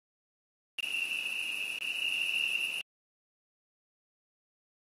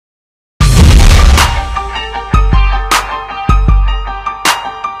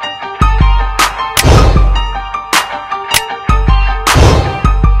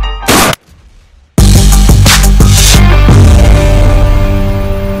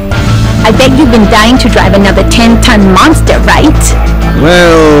I bet you've been dying to drive another 10-ton monster, right?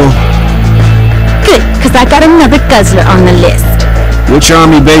 Well... Good, because I got another guzzler on the list. Which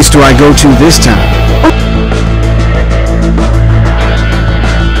army base do I go to this time?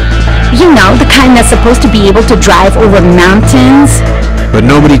 You know, the kind that's supposed to be able to drive over mountains. But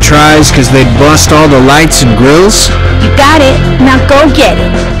nobody tries because they'd bust all the lights and grills? You got it. Now go get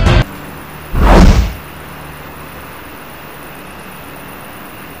it.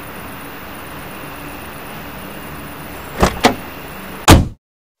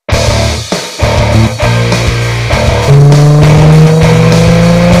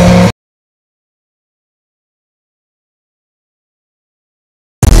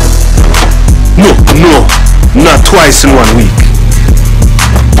 No, not twice in 1 week.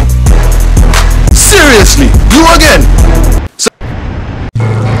 Seriously, you again?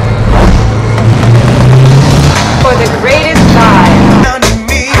 For the greatest vibe.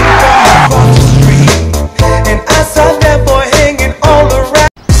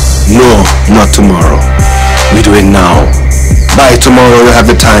 No, not tomorrow. We do it now. By tomorrow you have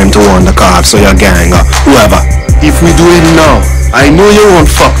the time to warn the cops or your gang or whoever. If we do it now, I know you won't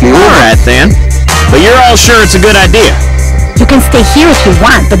fuck me over. Alright then. But you're all sure it's a good idea? You can stay here if you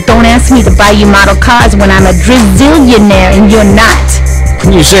want, but don't ask me to buy you model cars when I'm a drizzillionaire and you're not.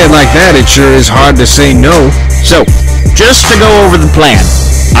 When you say it like that, it sure is hard to say no. So, just to go over the plan.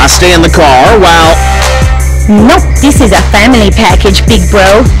 I stay in the car while... Nope, this is a family package, big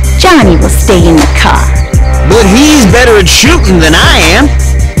bro. Johnny will stay in the car. But he's better at shooting than I am.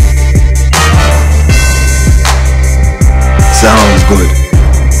 Sounds good.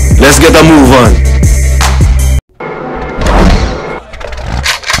 Let's get a move on.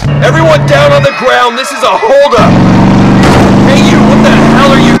 Everyone down on the ground, this is a holdup! Hey you, what the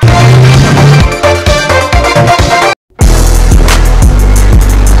hell are you...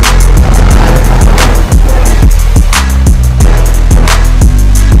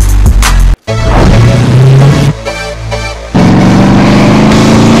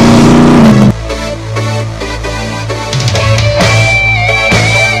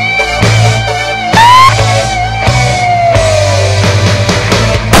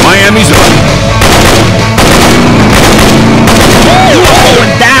 Miami's about...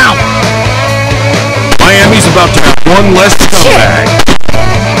 Going down! Miami's about to have one less scumbag.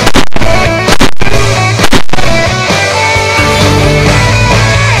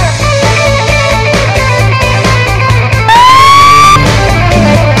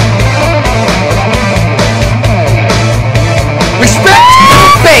 Respect and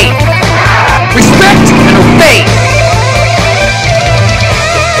obey. Respect and obey.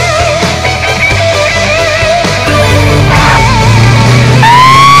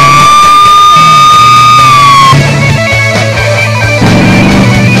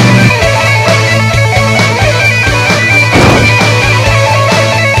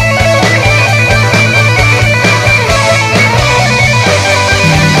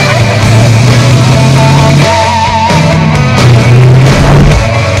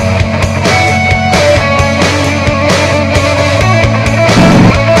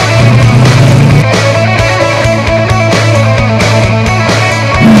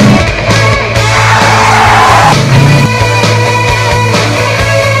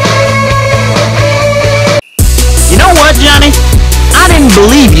 Johnny? I didn't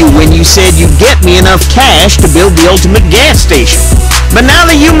believe you when you said you'd get me enough cash to build the ultimate gas station. But now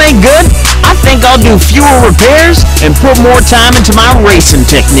that you make good, I think I'll do fewer repairs and put more time into my racing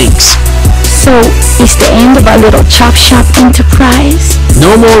techniques. So, is the end of our little chop shop enterprise?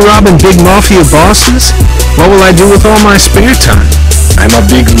 No more robbing big mafia bosses? What will I do with all my spare time? I'm a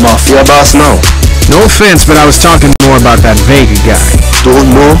big mafia boss now. No offense, but I was talking more about that Vega guy. Don't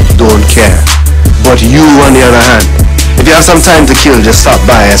know, don't care. But you, on the other hand, if you have some time to kill, just stop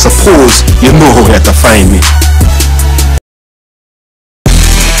by. I suppose you know where to find me.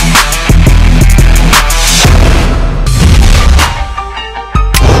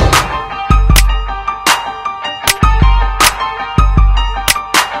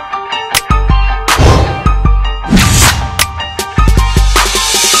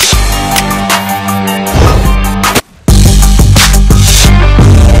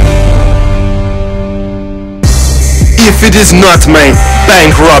 If it is not my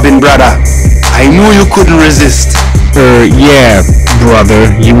bank robbing brother, I knew you couldn't resist. Yeah, brother.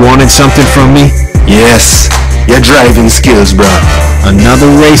 You wanted something from me? Yes, your driving skills, bruh. Another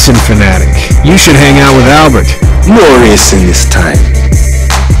racing fanatic. You should hang out with Albert. No racing this time.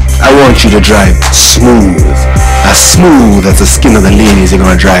 I want you to drive smooth. As smooth as the skin of the ladies you're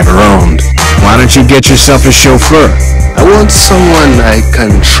gonna drive around. Why don't you get yourself a chauffeur? I want someone I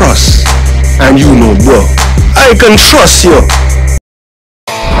can trust. And you know, bro, I can trust you.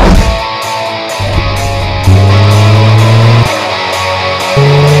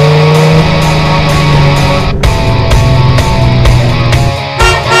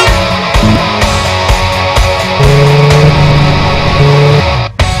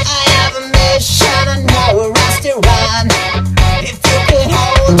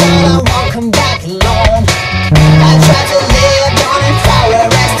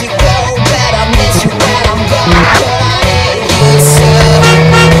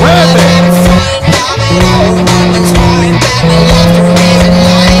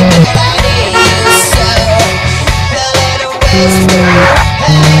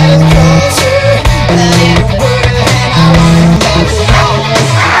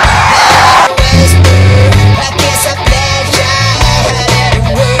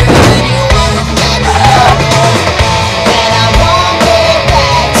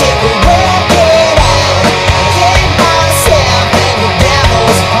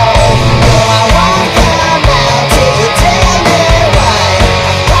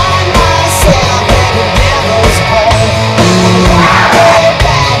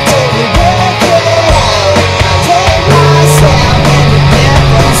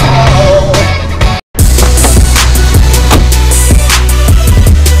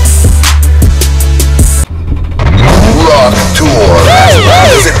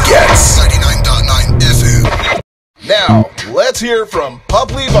 Now, let's hear from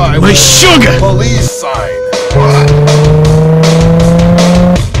Pup Levi My sugar! Police sign.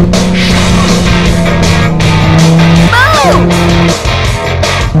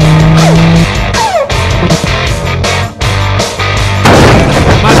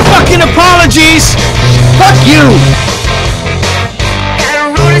 My fucking apologies! Fuck you!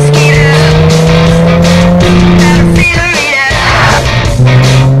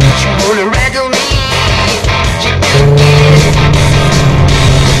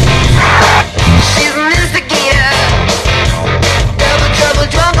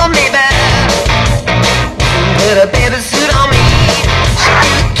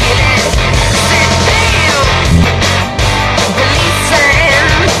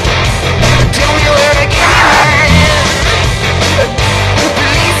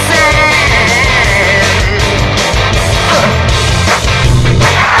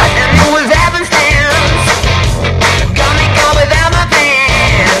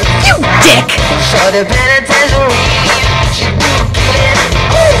 The penitentiary, she do get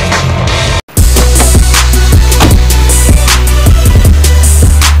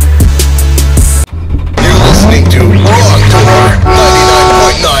You're listening to Rock Tour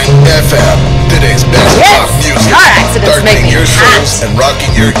 99.9 FM. Today's best rock music. Car accidents make Darkening me your hot. souls and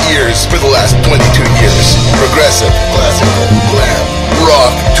rocking your ears for the last 22 years. Progressive, classical, glam,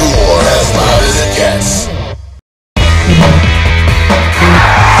 rock tour as loud as it gets.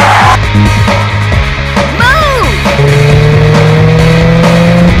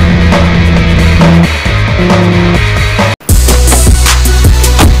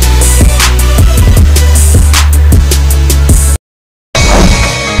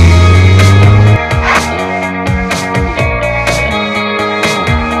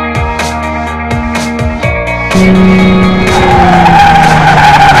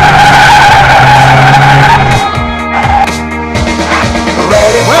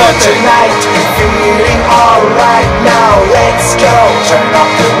 Tonight, feeling alright now, let's go. Turn off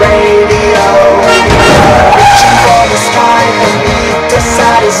the radio. Reaching for the sky, the need to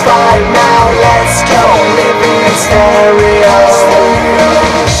satisfy. Now let's go, living in stereo.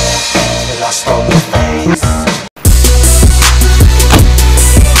 Lost on the face.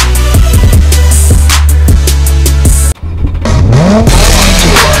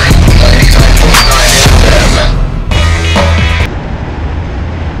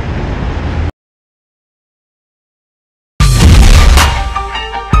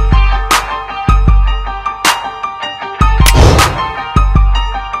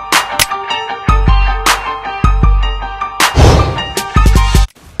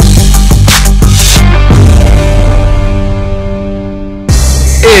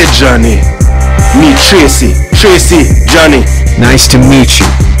 Hey Johnny, me Tracy, Johnny. Nice to meet you.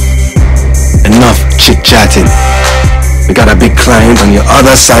 Enough chit-chatting. We got a big client on the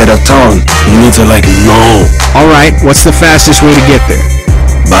other side of town. You need to know. Alright, what's the fastest way to get there?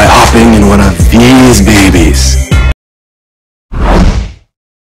 By hopping in one of these babies.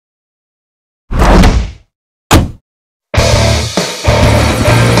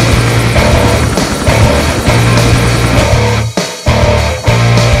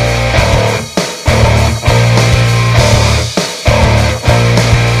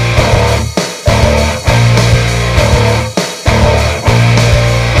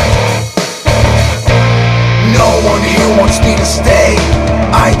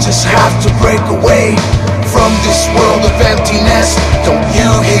 I just have to break away from this world of emptiness. Don't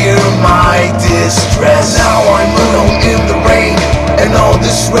you hear my distress? Now I'm alone in the rain, and all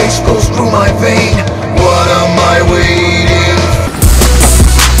this rage goes through my vein. What am I waiting for?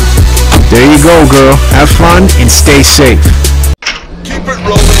 There you go, girl. Have fun and stay safe. Keep it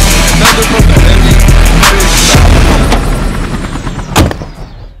rolling, another from the ending.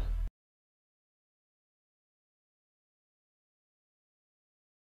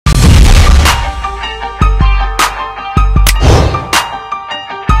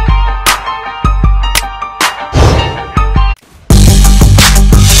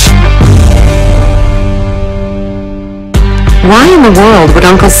 Why in the world would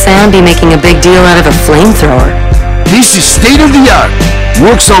Uncle Sam be making a big deal out of a flamethrower? This is state of the art.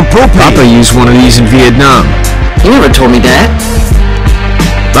 Works on propane. Papa used one of these in Vietnam. You never told me that.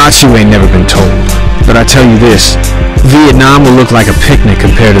 Lots you ain't never been told. But I tell you this, Vietnam will look like a picnic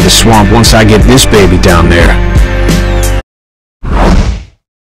compared to the swamp once I get this baby down there.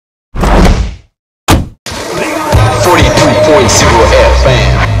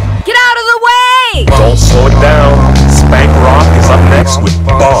 Get out of the way! Don't slow it down. Spank Rock is up next with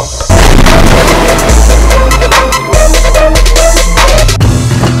Bump.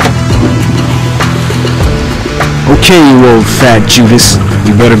 Okay, you old fat Judas.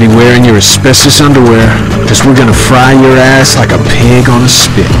 You better be wearing your asbestos underwear, cause we're gonna fry your ass like a pig on a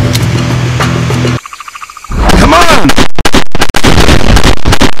spit. Come on!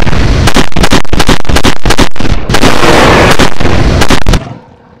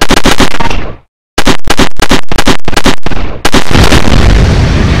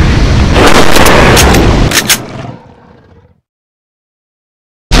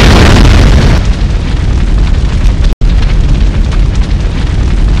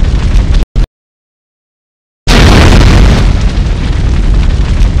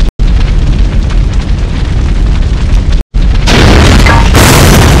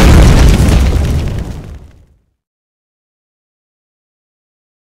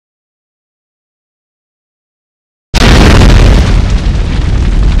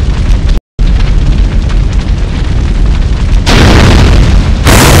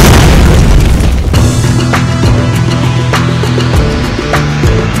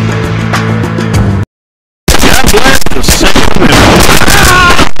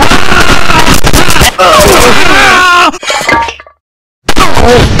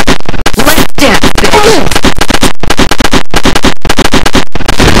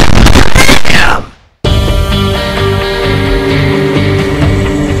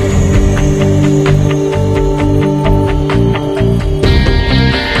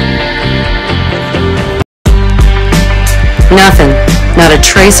 Nothing. Not a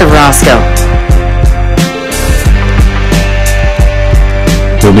trace of Roscoe.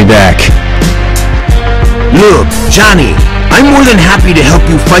 We'll be back. Look, Johnny, I'm more than happy to help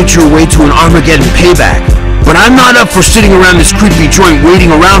you fight your way to an Armageddon payback, but I'm not up for sitting around this creepy joint waiting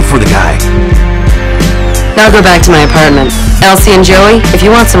around for the guy. I'll go back to my apartment. Elsie and Joey, if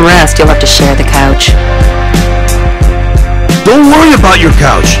you want some rest, you'll have to share the couch. Don't worry about your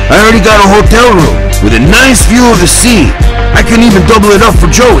couch. I already got a hotel room with a nice view of the sea. I can even double it up for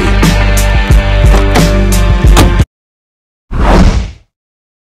Joey.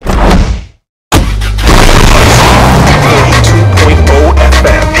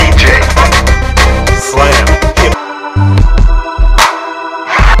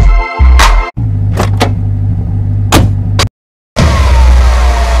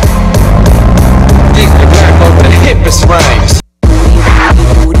 Rhymes.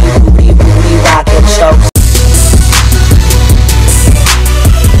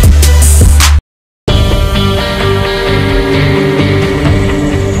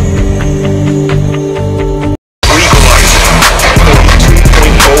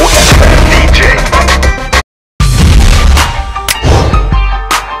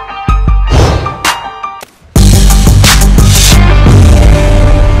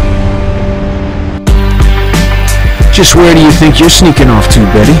 Just where do you think you're sneaking off to,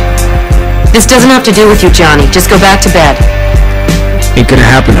 Betty? This doesn't have to do with you, Johnny. Just go back to bed. Ain't gonna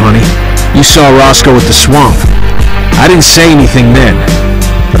happen, honey. You saw Roscoe at the swamp. I didn't say anything then,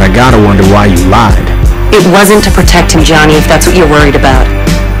 but I gotta wonder why you lied. It wasn't to protect him, Johnny, if that's what you're worried about.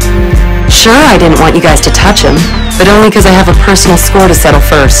 Sure, I didn't want you guys to touch him, but only because I have a personal score to settle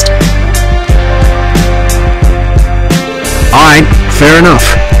first. Alright, fair enough,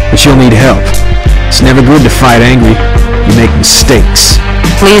 but you'll need help. It's never good to fight angry. You make mistakes.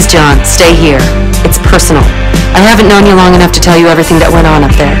 Please, John, stay here. It's personal. I haven't known you long enough to tell you everything that went on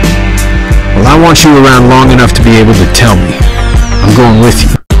up there. Well, I want you around long enough to be able to tell me. I'm going with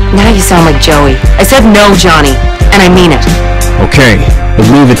you. Now you sound like Joey. I said no, Johnny, and I mean it. Okay, but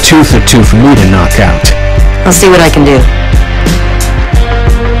leave a tooth or two for me to knock out. I'll see what I can do.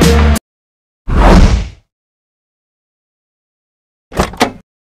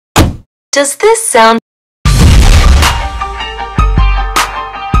 Does this sound...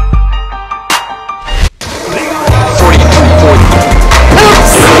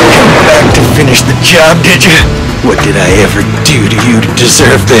 Back to finish the job, did you? What did I ever do to you to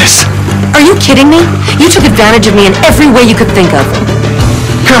deserve this? Are you kidding me? You took advantage of me in every way you could think of.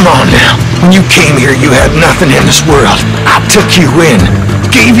 Come on now. When you came here, you had nothing in this world. I took you in,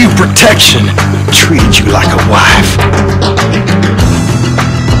 gave you protection, treated you like a wife.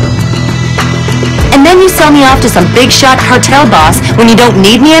 And then you sell me off to some big shot cartel boss when you don't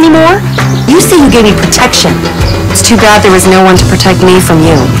need me anymore? You say you gave me protection. It's too bad there was no one to protect me from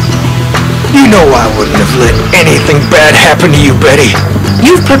you. You know I wouldn't have let anything bad happen to you, Betty.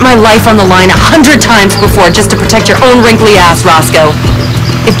 You've put my life on the line 100 times before just to protect your own wrinkly ass, Roscoe.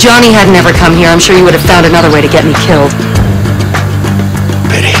 If Johnny hadn't ever come here, I'm sure you would have found another way to get me killed.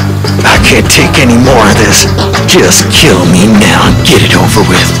 Betty, I can't take any more of this. Just kill me now and get it over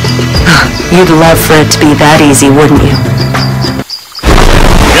with. You'd love for it to be that easy, wouldn't you?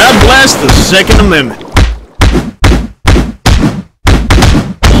 God bless the Second Amendment.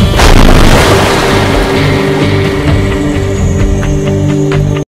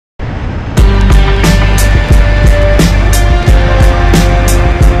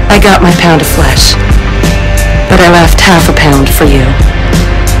 I got my pound of flesh, but I left half a pound for you.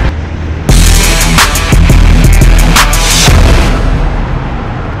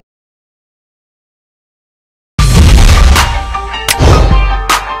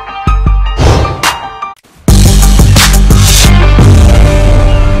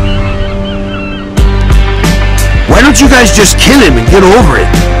 Why don't you guys just kill him and get over it?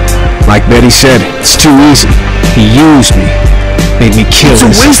 Like Betty said, it's too easy. He used me. Made me kill It's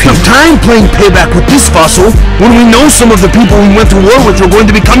a waste of time playing Payback with this fossil when we know some of the people we went to war with are going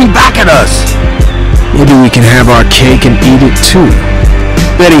to be coming back at us. Maybe we can have our cake and eat it too.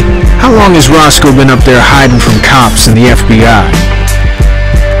 Betty, how long has Roscoe been up there hiding from cops and the FBI?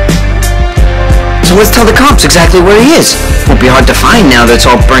 So let's tell the cops exactly where he is. Won't be hard to find now that it's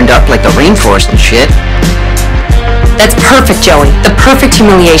all burned up like the rainforest and shit. That's perfect, Joey. The perfect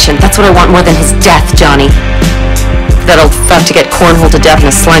humiliation. That's what I want more than his death, Johnny. That old fuck to get cornholed to death in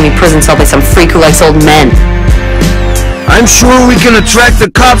a slimy prison cell by some freak who likes old men. I'm sure we can attract the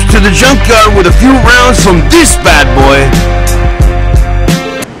cops to the junkyard with a few rounds from this bad boy.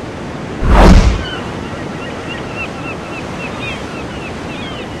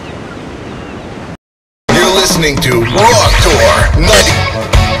 You're listening to Rock Tour 90.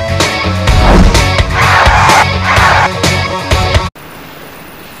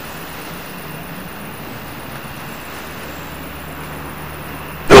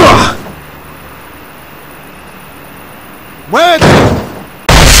 What?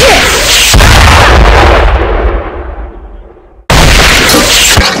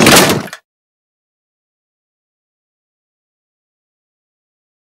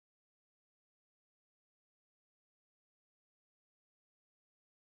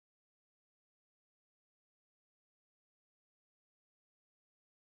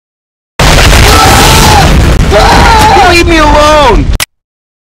 Leave me alone!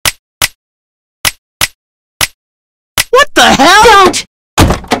 What the hell? Don't!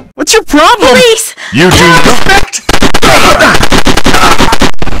 What's your problem? Please! You do respect?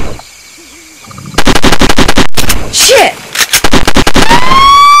 Shit!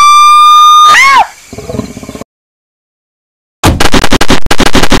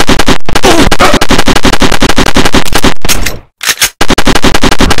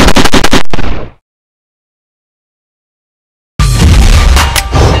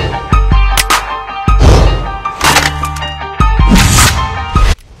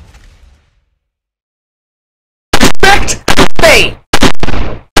 Hey!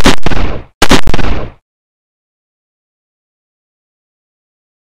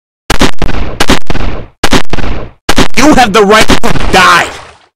 You have the right to die!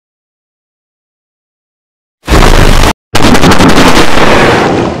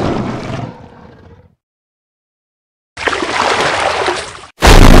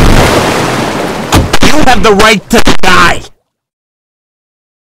 You have the right to die!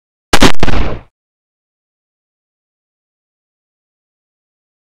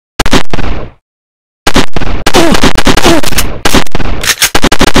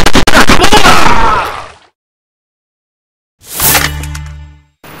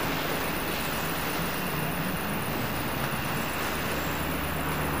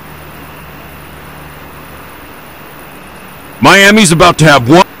 Miami's about to have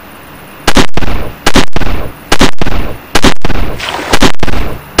one...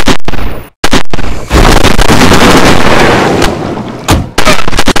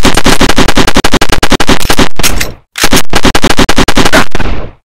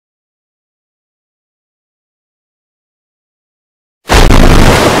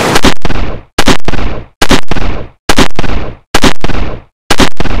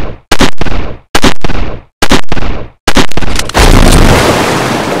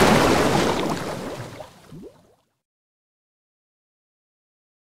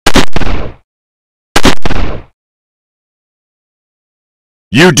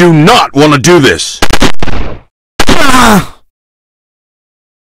 You do not want to do this!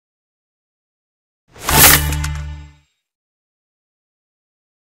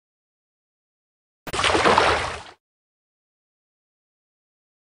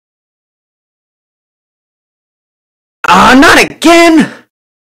 Not again!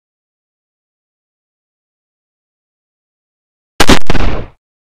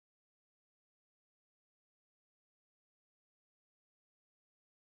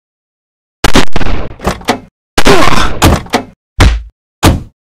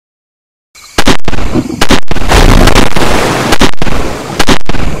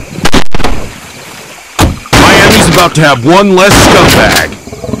 Miami's about to have one less scumbag.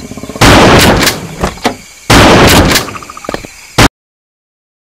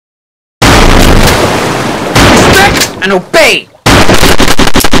 Respect and obey!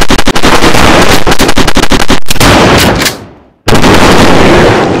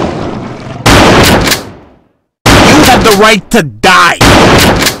 You have the right to die!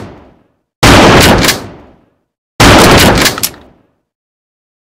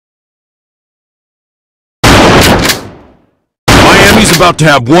 Miami's about to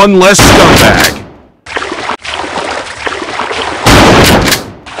have one less scumbag.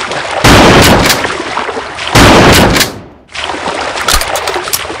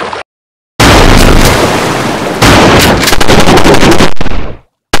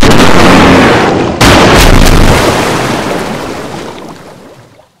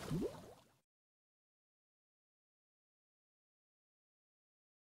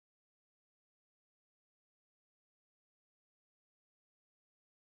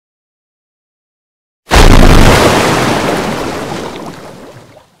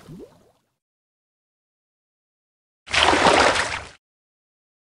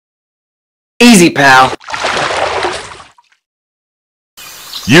 Easy, pal.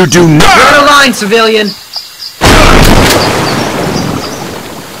 You do not... You're out of line, civilian!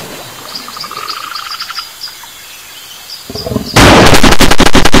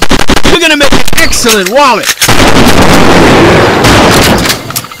 You're gonna make an excellent wallet!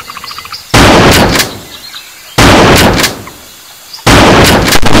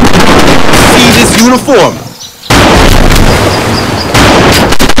 See this uniform?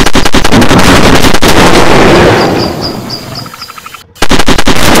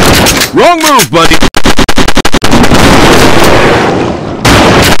 Wrong move, buddy!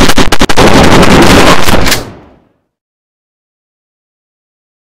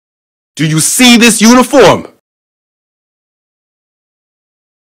 Do you see this uniform?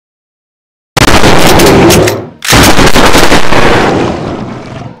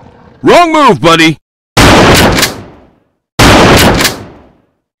 Wrong move, buddy!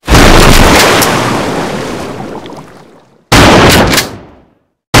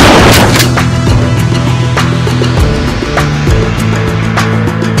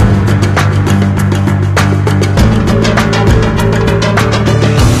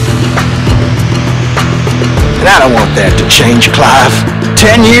 And I don't want that to change, Clive.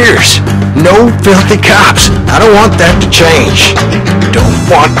 10 years. No filthy cops. I don't want that to change. Don't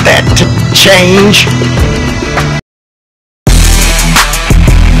want that to change.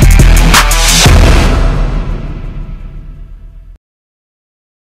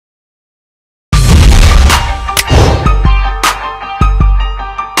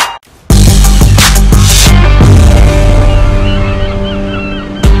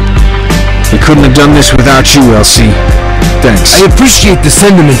 Couldn't have done this without you, LC. Thanks. I appreciate the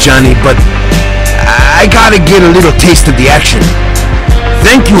sentiment, Johnny, but I gotta get a little taste of the action.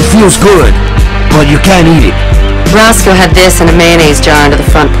 Thank you feels good, but you can't eat it. Roscoe had this in a mayonnaise jar under the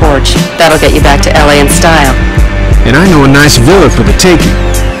front porch. That'll get you back to LA in style. And I know a nice villa for the taking.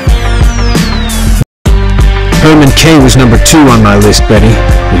 Herman K was number 2 on my list, Betty.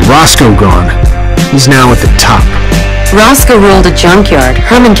 With Roscoe gone, he's now at the top. Roscoe ruled a junkyard.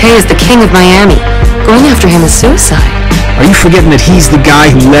 Herman K is the king of Miami. Going after him is suicide. Are you forgetting that he's the guy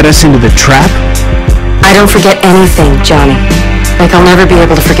who led us into the trap? I I don't forget anything, Johnny. Like I'll never be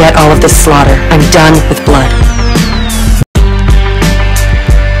able to forget all of this slaughter. I'm done with blood.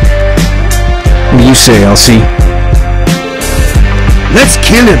 What do you say, Elsie? Let's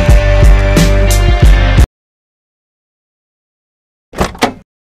kill him!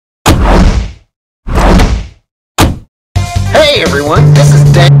 Hey everyone, this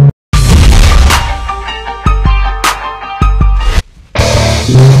is Dan.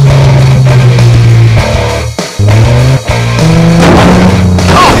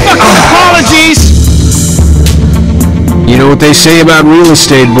 Apologies! You know what they say about real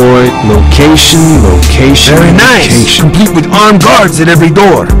estate, boy? Location, location, Very nice. location. Complete with armed guards at every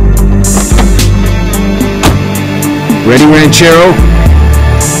door. Ready, Ranchero?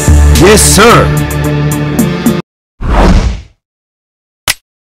 Yes, sir.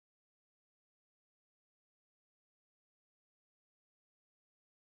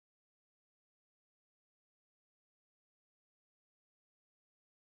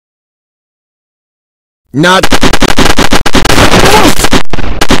 Not...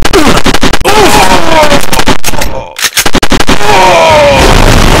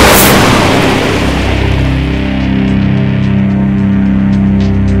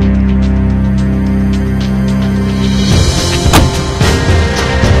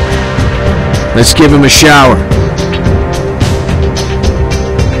 Let's give him a shower.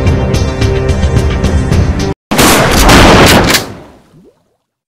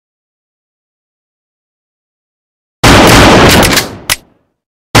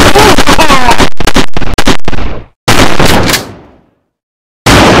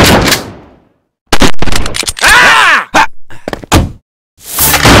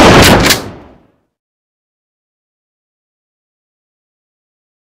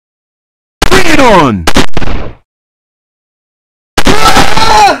 On!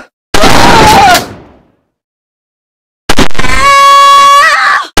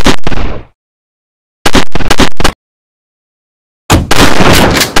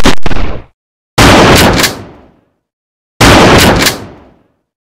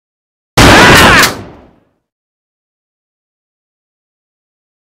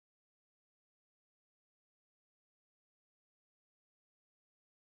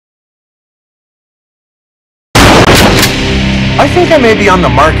 I think I may be on the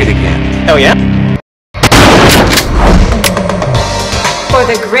market again. Oh yeah? For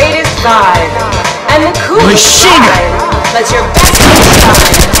the greatest vibe and the coolest Machine! vibe, let your best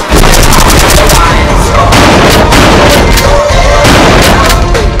shine.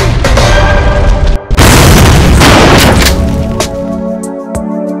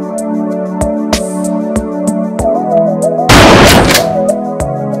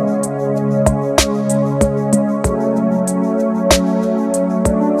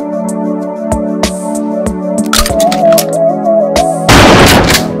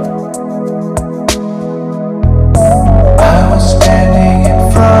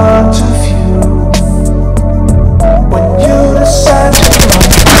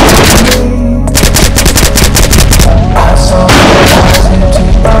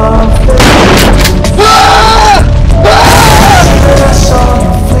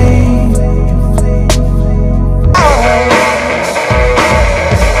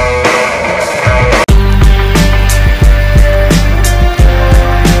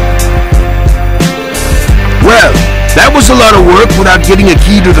 That was a lot of work without getting a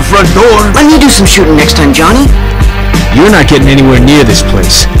key to the front door. Let me do some shooting next time, Johnny. You're not getting anywhere near this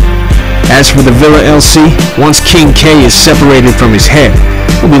place. As for the Villa LC, once King K is separated from his head,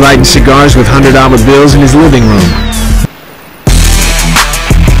 we'll be lighting cigars with $100 bills in his living room.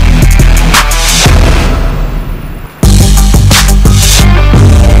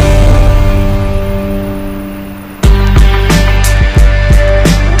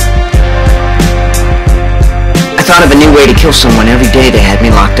 I thought of a new way to kill someone every day they had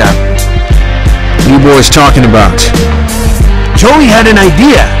me locked up. What are you boys talking about? Joey had an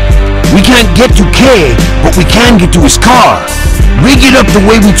idea. We can't get to K, but we can get to his car. Rig it up the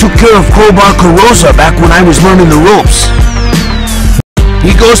way we took care of Crowbar Carosa back when I was learning the ropes.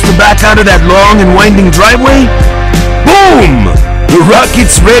 He goes to back out of that long and winding driveway. Boom! The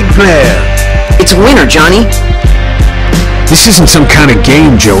rocket's red glare. It's a winner, Johnny. This isn't some kind of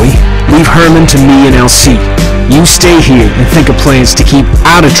game, Joey. Leave Herman to me and LC. You stay here and think of plans to keep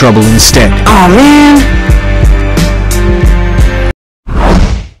out of trouble instead. Aw, man.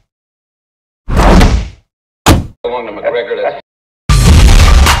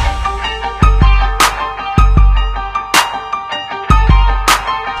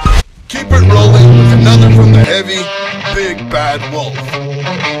 Keep it rolling with another from the heavy, big bad wolf.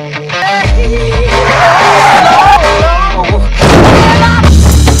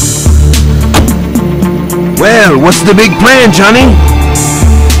 Well, what's the big plan, Johnny?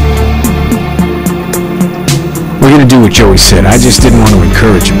 We're gonna do what Joey said. I just didn't want to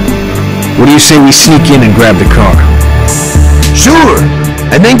encourage him. What do you say we sneak in and grab the car? Sure.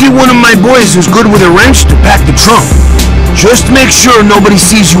 And then get one of my boys who's good with a wrench to pack the trunk. Just make sure nobody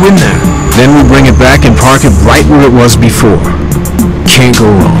sees you in there. Then we bring it back and park it right where it was before. Can't go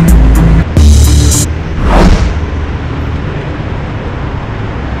wrong.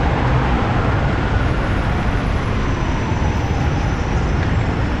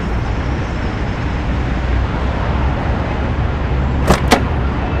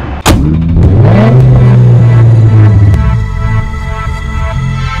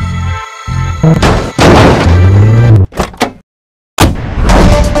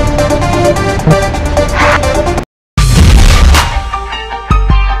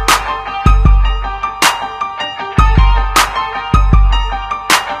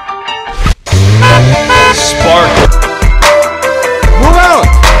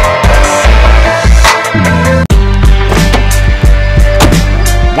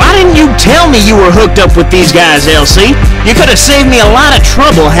 You were hooked up with these guys, LC. You could have saved me a lot of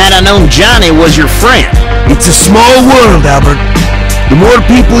trouble had I known Johnny was your friend. It's a small world, Albert. The more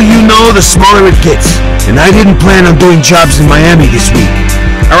people you know, the smaller it gets. And I didn't plan on doing jobs in Miami this week.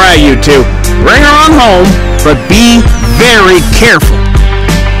 Alright, you two. Bring her on home, but be very careful.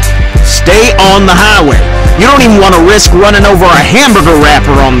 Stay on the highway. You don't even want to risk running over a hamburger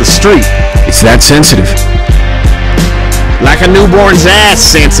wrapper on the street. It's that sensitive. Like a newborn's ass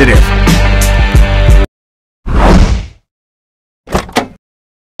sensitive.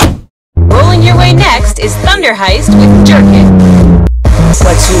 Rolling your way next is Thunder Heist with Jerkin.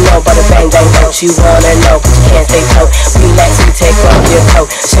 What you know about a bang bang, don't you wanna know? But you can't stay low. Relax and take off your coat.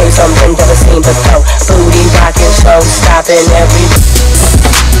 Show you something never seen before. Booty rocking, show stopping every.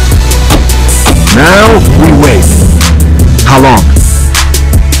 Now we wait. How long?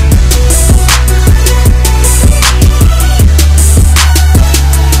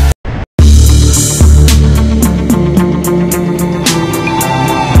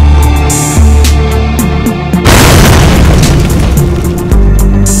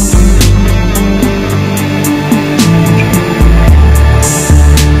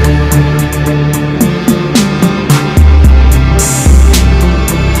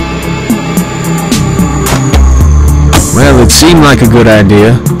 Well, it seemed like a good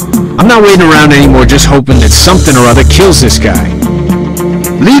idea. I'm not waiting around anymore just hoping that something or other kills this guy.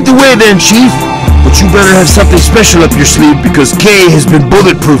 Lead the way then, Chief. But you better have something special up your sleeve because Kay has been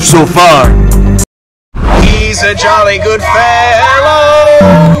bulletproof so far. He's a jolly good fellow,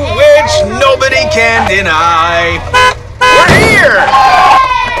 which nobody can deny. We're here!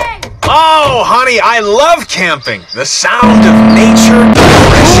 Oh, honey, I love camping. The sound of nature,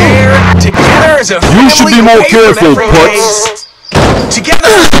 fresh air, together as a family. You should be more careful, Putz.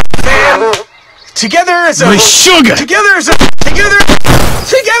 Together, fam. Together as a. My sugar. Together as a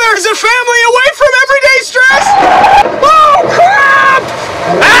family away from everyday stress. Oh crap!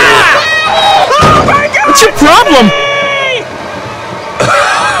 Ah! Oh my God! What's your problem?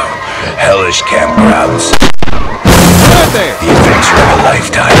 Hellish campgrounds. The adventure of a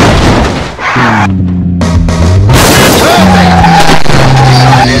lifetime.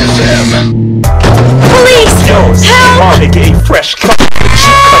 Police! Help! aka Fresh Cut.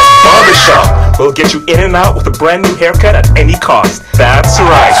 Cheap Cuts Barbershop will get you in and out with a brand new haircut at any cost. That's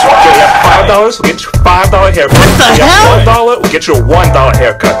right. So you have $5, we'll get you a $5 haircut. What the hell? You have $1, we'll get you a $1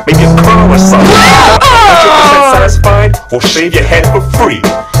 haircut. Maybe a curl or something. 100% satisfied, we'll shave your head for free.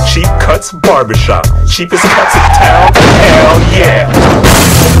 Cheap Cuts Barbershop. Cheapest cuts in town. Hell yeah.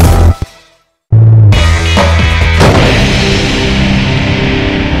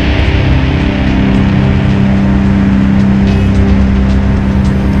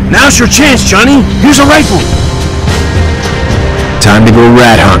 Now's your chance, Johnny. Here's a rifle. Time to go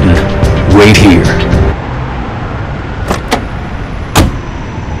rat hunting. Wait here.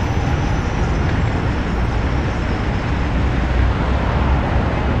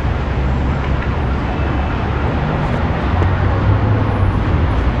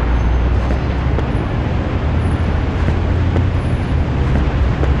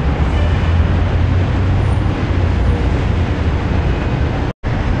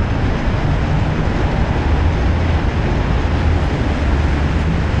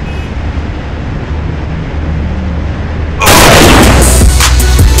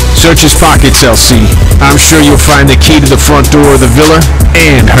 Search his pockets, LC. I'm sure you'll find the key to the front door of the villa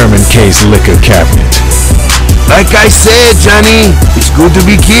and Herman K's liquor cabinet. Like I said, Johnny, it's good to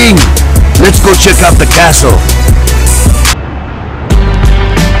be king. Let's go check out the castle.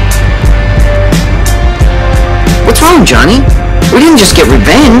 What's wrong, Johnny? We didn't just get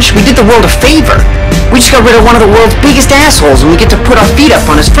revenge, we did the world a favor. We just got rid of one of the world's biggest assholes, and we get to put our feet up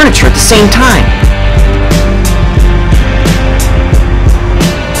on his furniture at the same time.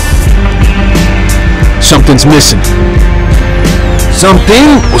 Something's missing.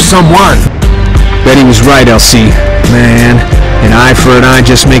 Something or someone? Betty was right, LC. Man, an eye for an eye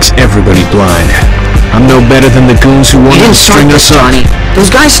just makes everybody blind. I'm no better than the goons who wanted to string us up. Johnny. Those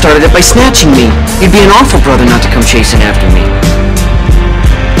guys started it by snatching me. You'd be an awful brother not to come chasing after me.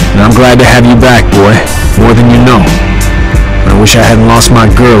 And I'm glad to have you back, boy. More than you know. I wish I hadn't lost my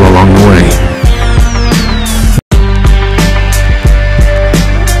girl along the way.